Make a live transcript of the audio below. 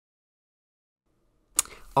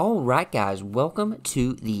Alright guys, welcome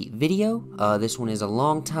to the video. This one is a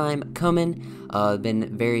long time coming.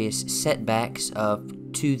 Been various setbacks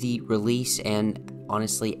to the release and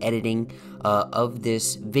honestly editing of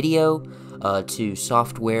this video, to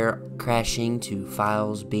software crashing, to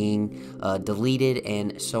files being deleted,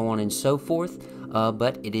 and so on and so forth.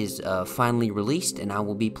 But it is finally released, and I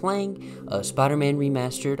will be playing Spider-Man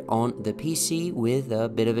Remastered on the PC with a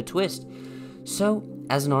bit of a twist. So,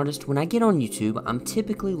 as an artist, when I get on YouTube, I'm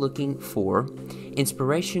typically looking for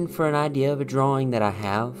inspiration for an idea of a drawing that I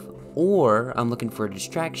have, or I'm looking for a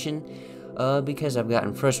distraction because I've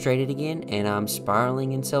gotten frustrated again and I'm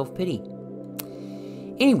spiraling in self-pity.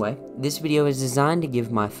 Anyway, this video is designed to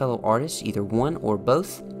give my fellow artists either one or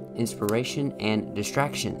both inspiration and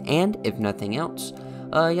distraction, and if nothing else,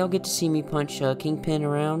 y'all get to see me punch Kingpin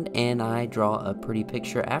around and I draw a pretty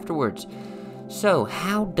picture afterwards. So,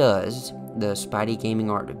 how does the Spidey gaming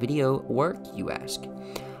art video work, you ask?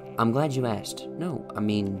 I'm glad you asked. No, I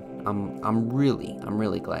mean, I'm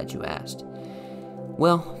really glad you asked.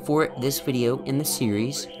 Well, for this video in the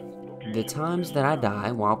series, the times that I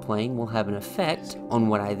die while playing will have an effect on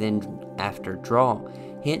what I then after draw,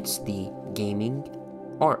 hence the gaming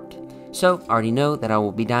art. So, I already know that I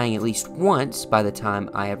will be dying at least once by the time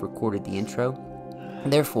I have recorded the intro.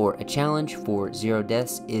 Therefore, a challenge for 0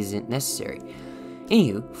 deaths isn't necessary.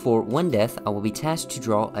 Anywho, for 1 death, I will be tasked to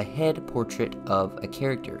draw a head portrait of a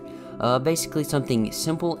character. Basically something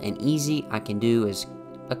simple and easy I can do as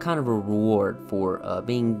a kind of a reward for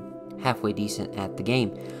being halfway decent at the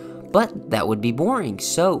game. But that would be boring,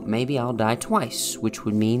 so maybe I'll die twice, which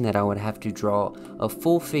would mean that I would have to draw a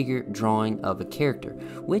full figure drawing of a character,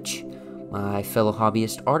 which my fellow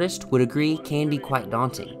hobbyist artist would agree can be quite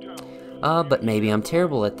daunting. But maybe I'm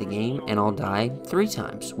terrible at the game and I'll die 3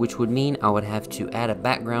 times, which would mean I would have to add a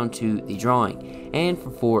background to the drawing, and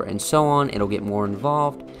for 4 and so on. It'll get more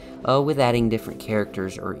involved with adding different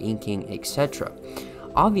characters or inking, etc.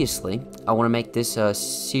 Obviously, I want to make this a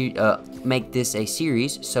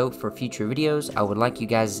series, so for future videos, I would like you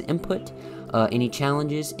guys' input. Any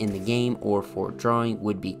challenges in the game or for drawing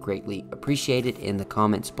would be greatly appreciated in the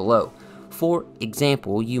comments below. For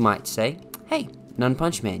example, you might say, hey, None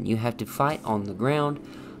Punch Man, you have to fight on the ground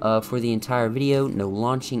for the entire video, no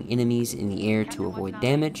launching enemies in the air to avoid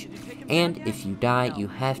damage, and if you die, you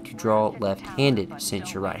have to draw left-handed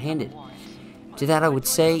since you're right-handed. To that I would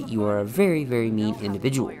say, you are a very mean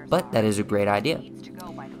individual, but that is a great idea.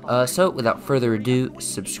 So, without further ado,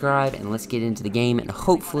 subscribe and let's get into the game and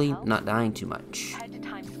hopefully not dying too much.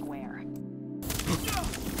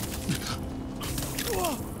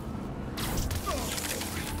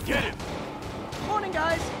 Get him! Morning,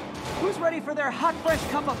 guys! Who's ready for their hot, fresh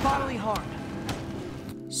cup of bodily harm?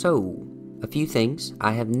 So, a few things.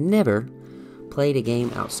 I have never played a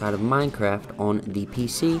game outside of Minecraft on the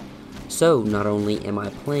PC, so not only am I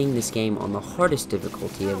playing this game on the hardest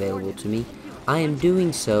difficulty available to me, I am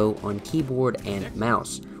doing so on keyboard and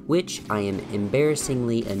mouse, which I am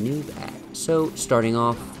embarrassingly a noob at. So, starting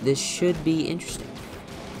off, this should be interesting.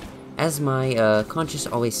 As my conscience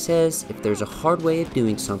always says, if there's a hard way of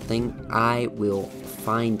doing something, I will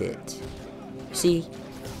find it. See,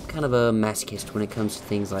 I'm kind of a masochist when it comes to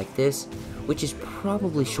things like this, which has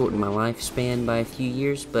probably shortened my lifespan by a few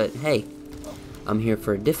years, but hey, I'm here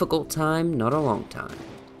for a difficult time, not a long time.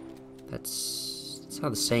 That's how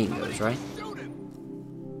the saying goes, right?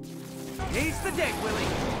 He's the deck, Willie!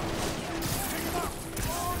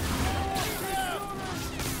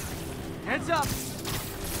 Heads up!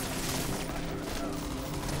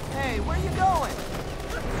 Hey, where you going?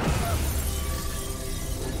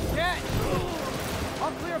 Get!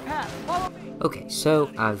 I'll clear a path. Follow me. Okay,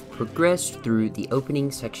 so I've progressed through the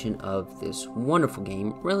opening section of this wonderful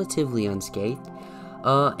game relatively unscathed,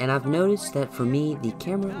 and I've noticed that for me, the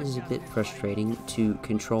camera is a bit frustrating to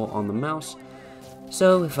control on the mouse,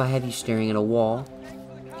 so if I have you staring at a wall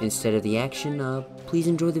instead of the action, please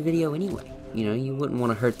enjoy the video anyway. You know, you wouldn't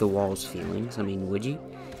want to hurt the wall's feelings, I mean, would you?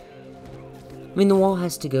 I mean, the wall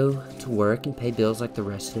has to go to work and pay bills like the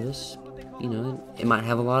rest of us. You know, it might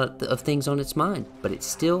have a lot of things on its mind, but it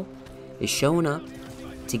still is showing up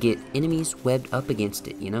to get enemies webbed up against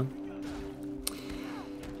it, you know?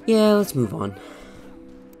 Yeah, let's move on.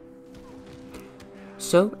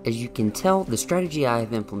 So, as you can tell, the strategy I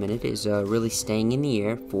have implemented is really staying in the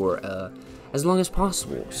air for as long as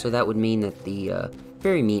possible. So that would mean that the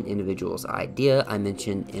very mean individual's idea I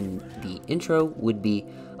mentioned in the intro would be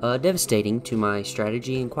devastating to my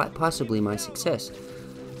strategy and quite possibly my success.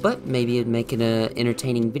 But maybe it'd make an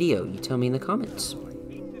entertaining video. You tell me in the comments.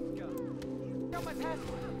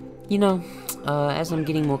 You know, as I'm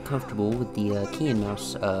getting more comfortable with the key and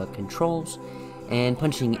mouse controls, and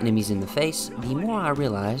punching enemies in the face, the more I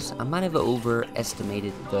realize I might have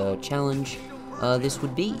overestimated the challenge this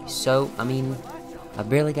would be. So, I mean, I've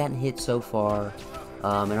barely gotten hit so far,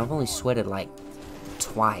 and I've only sweated like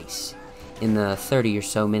twice in the 30 or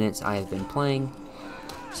so minutes I have been playing.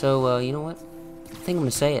 So, you know what? I think I'm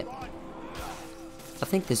gonna say it. I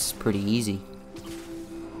think this is pretty easy.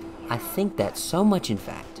 I think that so much, in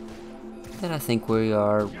fact, that I think we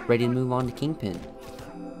are ready to move on to Kingpin.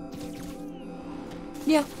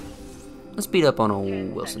 Yeah, let's beat up on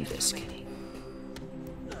old Wilson Fisk.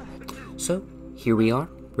 So, here we are,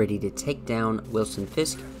 ready to take down Wilson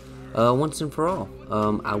Fisk once and for all.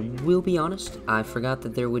 I will be honest, I forgot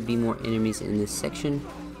that there would be more enemies in this section,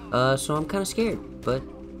 so I'm kind of scared, but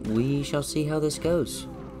we shall see how this goes.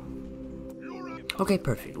 Okay,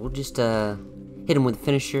 perfect. We'll just hit him with a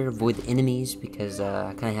finisher, avoid the enemies, because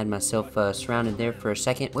I kind of had myself surrounded there for a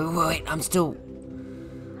second. Wait, I'm still...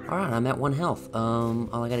 Alright, I'm at 1 health.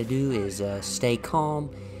 All I gotta do is stay calm,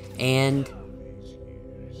 and...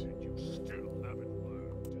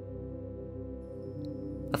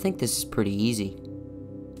 I think this is pretty easy.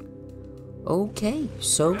 Okay,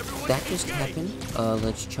 so that just happened.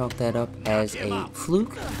 Let's chalk that up as a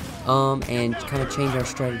fluke, and kind of change our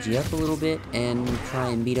strategy up a little bit, and try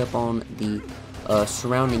and beat up on the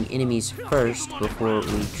surrounding enemies first before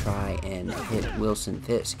we try and hit Wilson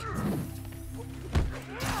Fisk.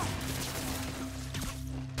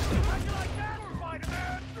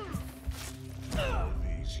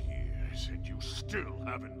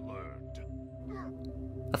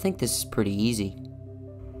 I think this is pretty easy.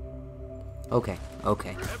 Okay.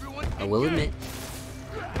 I will admit,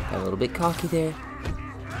 a little bit cocky there,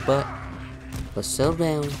 but let's settle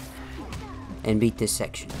down and beat this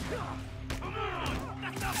section.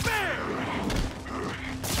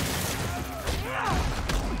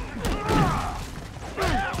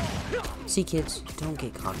 See, kids, don't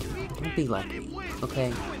get cocky. Don't be like me,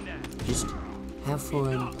 okay? Just have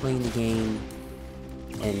fun playing the game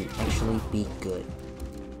and actually be good.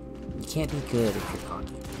 You can't be good if you're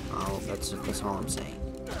cocky. Oh, that's all I'm saying.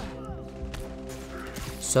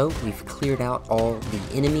 So, we've cleared out all the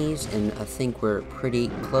enemies, and I think we're pretty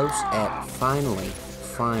close at finally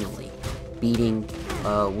beating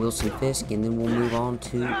Wilson Fisk, and then we'll move on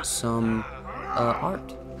to some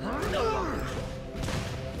art.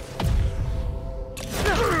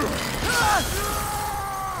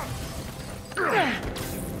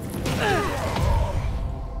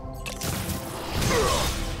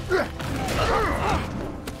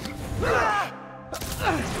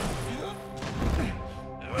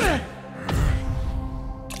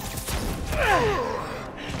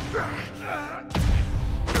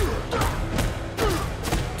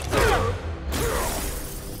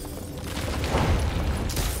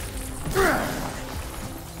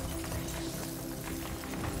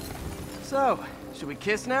 So, should we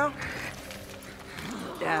kiss now?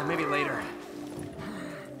 Yeah, maybe later.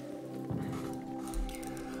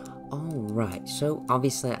 Alright, so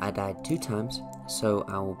obviously I died 2 times, so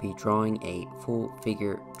I will be drawing a full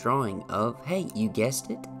figure drawing of, hey, you guessed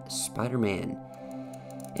it, Spider-Man.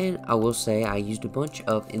 And I will say I used a bunch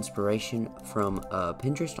of inspiration from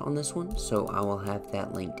Pinterest on this one, so I will have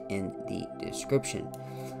that linked in the description.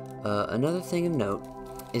 Another thing of note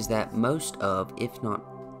is that most of, if not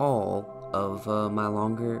all, of my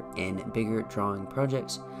longer and bigger drawing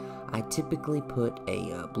projects, I typically put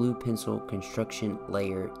a blue pencil construction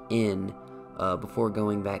layer in before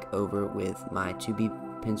going back over with my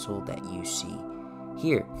 2B pencil that you see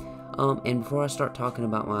here. And before I start talking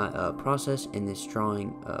about my process in this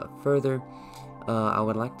drawing further, I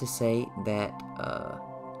would like to say that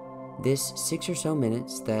this 6 or so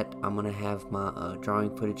minutes that I'm going to have my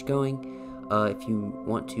drawing footage going, if you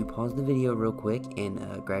want to pause the video real quick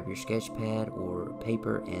and grab your sketch pad or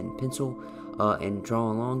paper and pencil and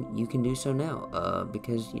draw along, you can do so now,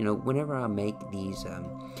 because, you know, whenever I make these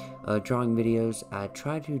drawing videos, I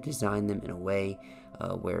try to design them in a way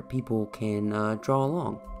where people can draw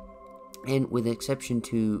along. And with the exception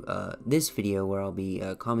to this video, where I'll be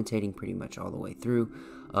commentating pretty much all the way through,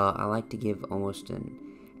 I like to give almost an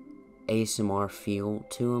ASMR feel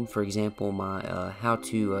to them. For example, my how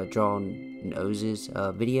to draw noses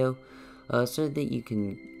video, so that you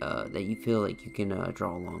can that you feel like you can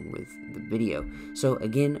draw along with the video. So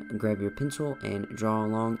again, grab your pencil and draw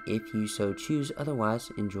along if you so choose.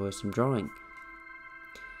 Otherwise, enjoy some drawing.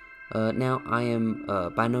 Now, I am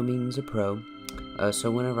by no means a pro,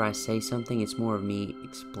 so whenever I say something, it's more of me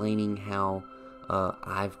explaining how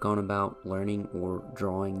I've gone about learning or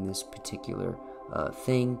drawing this particular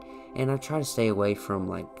thing, and I try to stay away from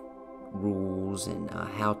like rules and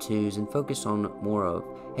how-tos, and focus on more of,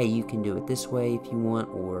 hey, you can do it this way if you want,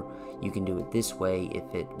 or you can do it this way if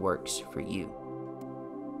it works for you.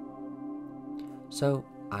 So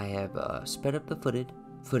I have sped up the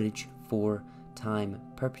footage for time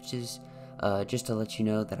purposes, just to let you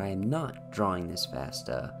know that I am not drawing this fast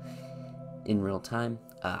in real time.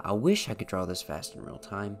 I wish I could draw this fast in real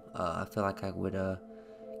time. I feel like I would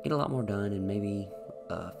get a lot more done and maybe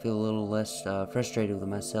feel a little less frustrated with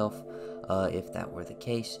myself if that were the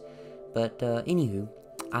case. But anywho,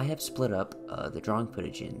 I have split up the drawing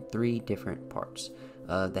footage in 3 different parts.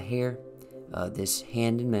 The hair, this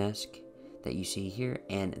hand and mask that you see here,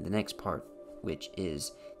 and the next part, which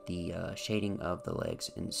is the shading of the legs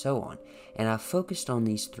and so on. And I focused on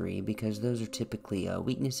these 3 because those are typically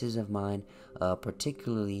weaknesses of mine,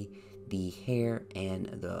 particularly the hair and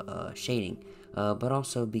the shading, but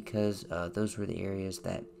also because those were the areas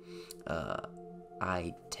that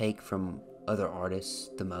I take from other artists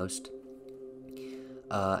the most.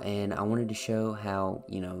 And I wanted to show how,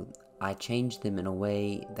 I changed them in a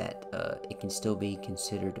way that it can still be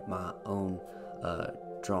considered my own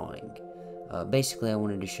drawing. Basically, I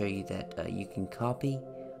wanted to show you that you can copy,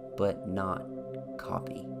 but not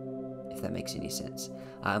copy, if that makes any sense.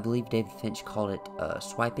 I believe David Finch called it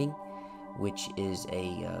swiping, which is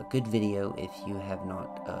a good video. If you have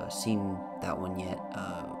not seen that one yet,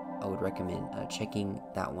 I would recommend checking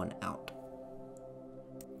that one out.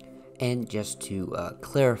 And just to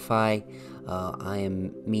clarify, I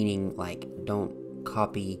am meaning like don't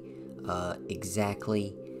copy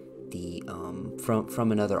exactly the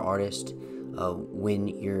from another artist when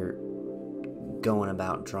you're going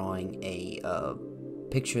about drawing a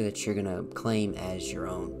picture that you're gonna claim as your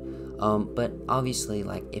own. But obviously,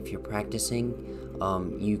 like if you're practicing,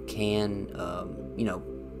 you can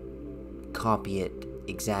copy it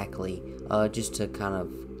exactly just to kind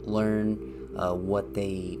of learn what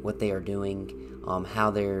they are doing,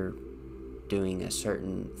 how they're doing a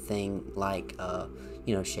certain thing, like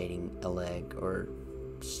shading a leg or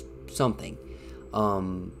something.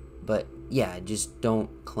 But yeah, just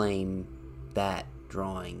don't claim that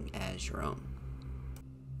drawing as your own.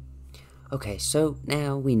 Okay, so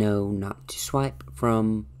now we know not to swipe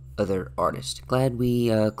from other artists. Glad we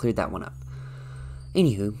cleared that one up.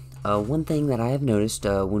 Anywho, one thing that I have noticed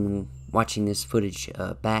when watching this footage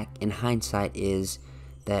back in hindsight is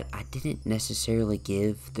that I didn't necessarily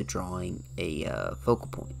give the drawing a focal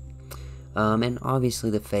point. And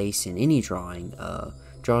obviously the face in any drawing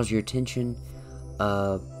draws your attention,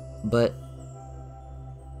 but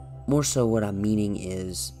more so what I'm meaning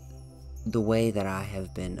is the way that I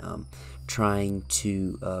have been trying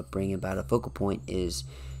to bring about a focal point is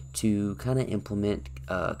to kind of implement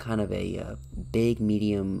kind of a big,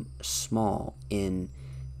 medium, small in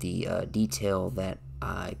the detail that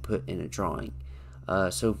I put in a drawing.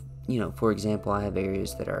 So, for example, I have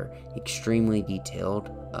areas that are extremely detailed,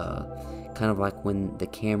 kind of like when the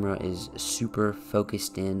camera is super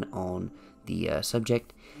focused in on the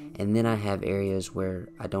subject, and then I have areas where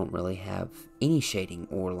I don't really have any shading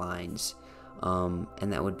or lines, and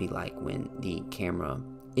that would be like when the camera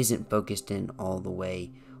isn't focused in all the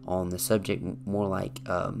way on the subject, more like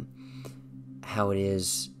how it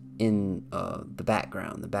is in the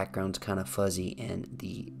background. The background's kind of fuzzy and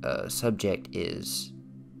the subject is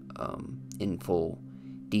in full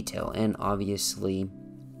detail. And obviously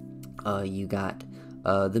you got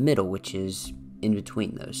the middle, which is in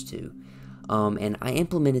between those two. And I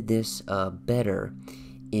implemented this better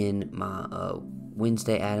in my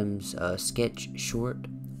Wednesday Addams sketch short,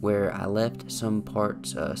 where I left some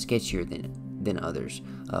parts sketchier than others.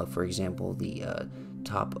 For example, the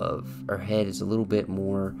top of her head is a little bit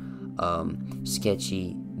more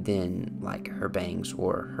sketchy than like her bangs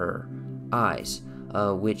or her eyes,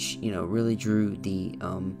 which really drew the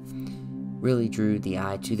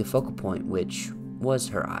eye to the focal point, which was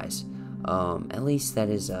her eyes. At least that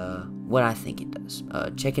is what I think it does.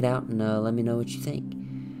 Check it out and let me know what you think.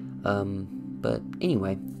 But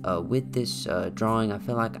anyway, with this drawing, I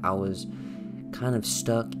feel like I was kind of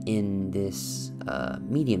stuck in this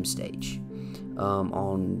medium stage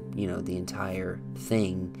on the entire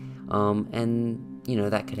thing, and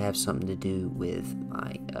that could have something to do with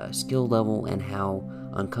my skill level and how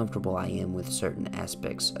uncomfortable I am with certain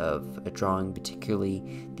aspects of a drawing,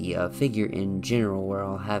 particularly the figure in general, where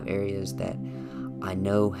I'll have areas that I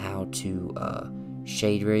know how to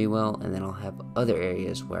shade very well, and then I'll have other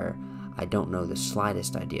areas where I don't know the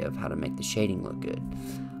slightest idea of how to make the shading look good.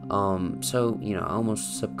 So I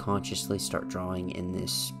almost subconsciously start drawing in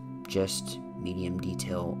this just medium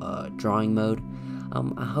detail drawing mode.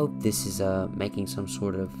 I hope this is making some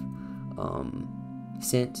sort of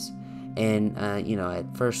sense, And you know,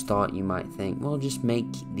 at first thought you might think, well, just make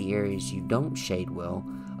the areas you don't shade well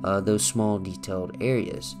those small detailed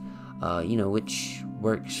areas, you know, which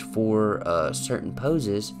works for certain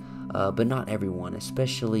poses, but not everyone,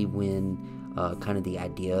 especially when kind of the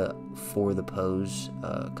idea for the pose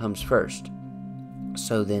comes first.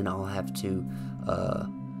 So then I'll have to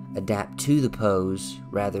adapt to the pose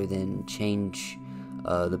rather than change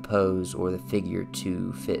the pose or the figure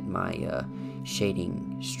to fit my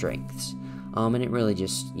shading strengths. And it really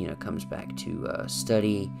just, you know, comes back to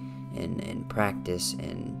study and practice,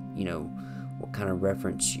 and, you know, what kind of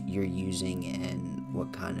reference you're using and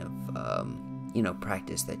what kind of, you know,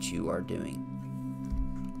 practice that you are doing.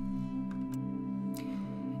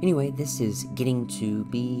 Anyway, this is getting to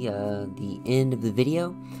be the end of the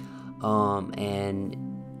video, and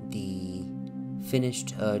the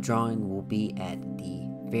finished drawing will be at the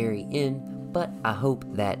very end, but I hope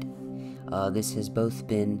that this has both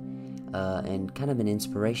been and kind of an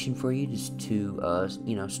inspiration for you just to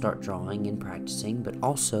you know, start drawing and practicing, but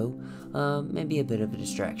also maybe a bit of a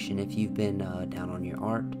distraction if you've been down on your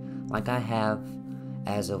art like I have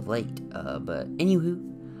as of late. But anywho,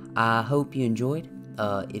 I hope you enjoyed.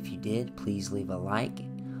 If you did, please leave a like,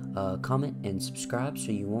 comment, and subscribe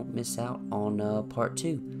so you won't miss out on part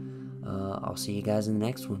 2. I'll see you guys in the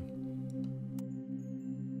next one.